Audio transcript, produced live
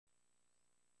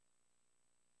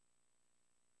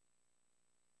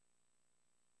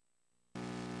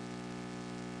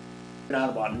On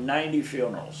about 90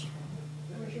 funerals.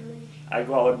 I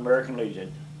go out with American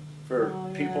Legion for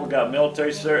people who got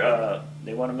military,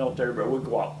 they want a military, but we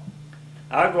go out.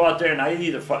 I'll go out there and I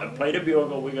either play the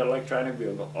bugle, we got electronic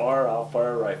bugle, or I'll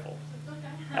fire a rifle.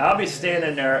 I'll be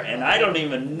standing there and I don't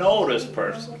even know this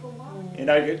person. And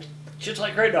I get, just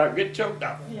like right now, I get choked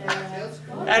up.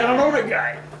 I don't know the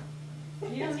guy.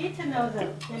 You don't need to know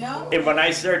them, you know? And when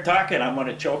I start talking, I'm going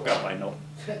to choke up, I know.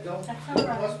 That's all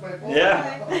right.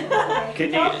 Yeah.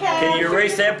 Can you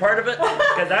erase that part of it?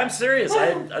 Because I'm serious.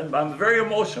 I'm very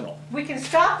emotional. We can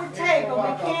stop the tape, but we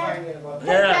can't take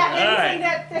Yeah, back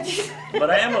anything that.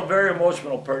 But I am a very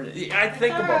emotional person. I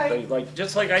think about things like,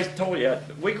 just like I told you,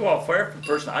 we go out fire for a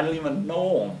person, I don't even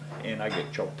know him, and I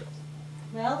get choked up.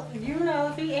 Well, you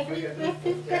know, if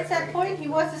he gets that point, he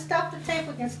wants to stop the tape,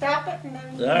 we can stop it and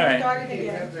then start it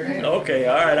again. Okay,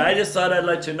 all right. I just thought I'd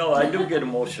let you know I do get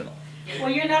emotional. Well,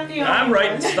 you're not the only one. I'm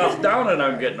writing stuff down and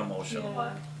I'm getting emotional.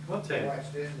 Yeah.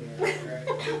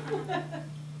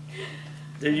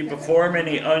 Did you perform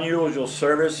any unusual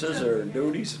services or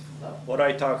duties? What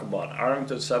I talk about?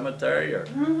 Arlington Cemetery or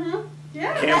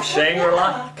Yeah, Camp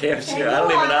Shangri-La? Camp Shangri-La. I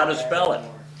don't even know how to spell it.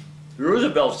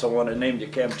 Roosevelt's the one that named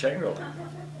it Camp Shangri-La.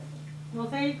 Well,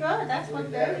 there you go. That's what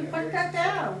you put that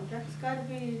down. That's got to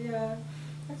be.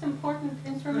 That's important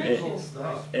information.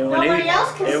 And when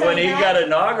he got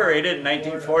inaugurated in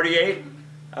 1948,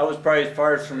 I was probably as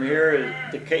far as from here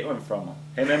to Caitlin from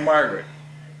him and Margaret,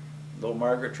 little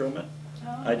Margaret Truman.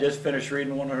 Oh. I just finished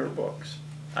reading one of her books.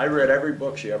 I read every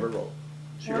book she ever wrote.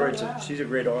 She writes. Wow. She's a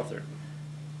great author.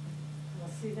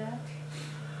 We'll see that.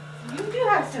 You do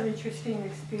have some interesting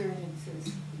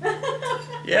experiences.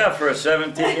 Yeah, for a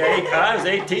 17, I was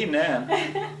 18 then.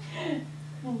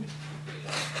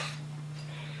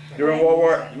 During World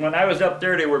War, when I was up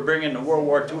there, they were bringing the World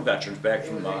War II veterans back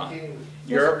from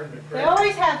Europe. They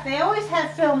always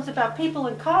have films about people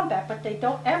in combat, but they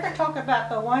don't ever talk about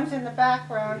the ones in the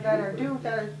background that are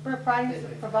providing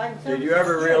services. Did you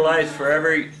ever realize for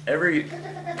every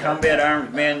combat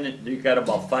armed man, you got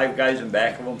about 5 guys in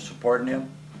back of them supporting him?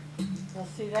 You'll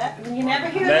see that. And you never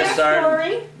hear their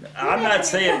story. I'm not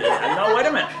saying that. No, wait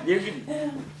a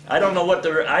minute. I don't know what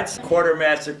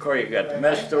quartermaster corps. You got the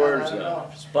mess stewards,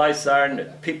 supply sergeant,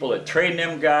 the people that train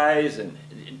them guys, and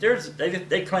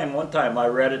they claim one time I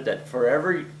read it that for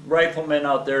every rifleman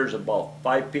out there's about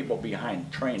 5 people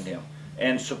behind trained him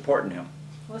and supporting him.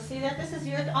 Well, see that this is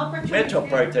your opportunity. Mitch will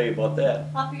probably tell you about that.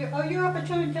 Your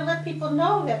opportunity to let people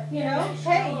know that,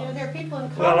 hey, there are people in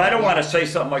combat. Well, I don't want to say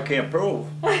something I can't prove.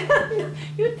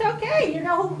 It's okay.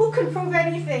 Who can prove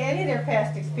anything, any of their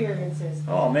past experiences?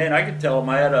 Oh man, I could tell them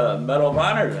I had a Medal of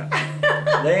Honor then.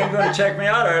 They ain't going to check me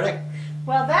out, are they?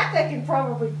 Well, that they can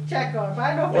probably check on, but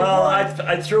I don't know if Well,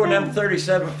 I threw an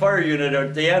M37 fire unit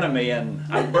at the enemy and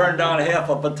I burned down half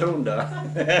a platoon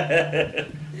down.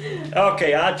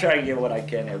 Okay, I'll try and get what I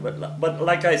can here, but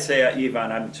like I say,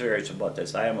 Yvonne, I'm serious about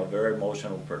this. I am a very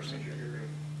emotional person.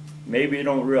 Maybe you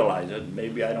don't realize it,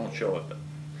 maybe I don't show it, but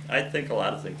I think a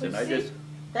lot of things, and I just...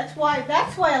 That's why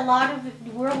a lot of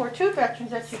the World War II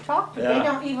veterans that you talk to, they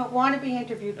don't even want to be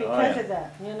interviewed because of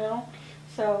that,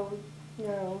 So,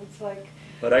 it's like...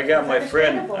 But I got my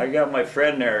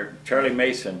friend there, Charlie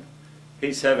Mason.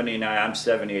 He's 79, I'm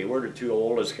 78. We're the 2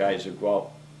 oldest guys who go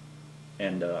out.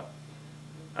 And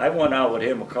I went out with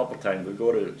him a couple times. We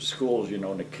go to schools,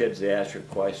 and the kids, they ask you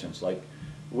questions. Like,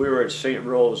 we were at St.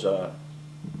 Rose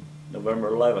November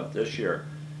 11th this year.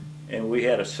 And we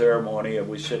had a ceremony, and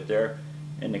we sit there,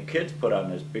 and the kids put on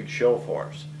this big show for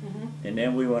us. And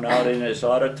then we went out in this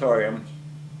auditorium,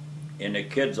 and the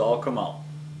kids all come out.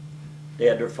 They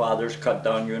had their fathers cut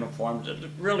down uniforms. It's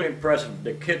really impressive,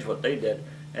 the kids, what they did.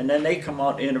 And then they come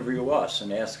out and interview us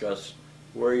and ask us,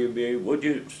 where you be, would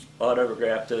you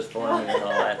autograph this for me and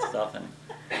all that stuff. And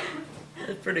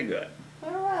it's pretty good.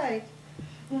 All right.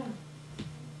 We'll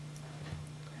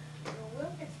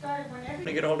get started whenever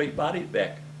To get all these bodies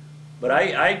back. But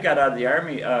I got out of the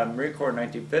Army, Marine Corps in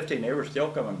 1950, and they were still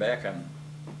coming back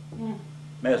on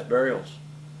mass burials.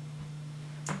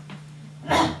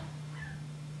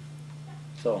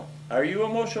 So, are you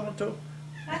emotional too?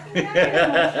 I think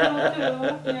I'm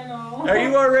emotional too, Are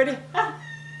you already?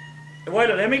 Wait,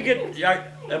 let me get,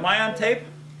 am I on tape?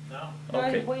 No.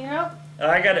 Okay. Well,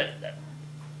 I got it.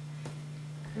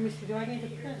 let me see, do I need to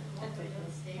print?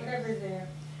 Whatever's there.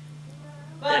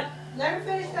 But let him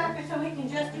finish talking so you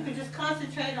can just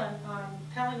concentrate on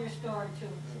telling your story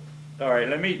too. All right,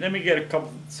 let me get a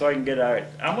couple so I can get out.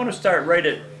 I'm going to start right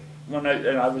at when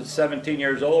I was 17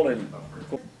 years old. And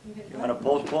you want to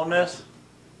postpone this?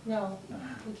 No,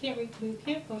 we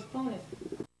can't postpone it.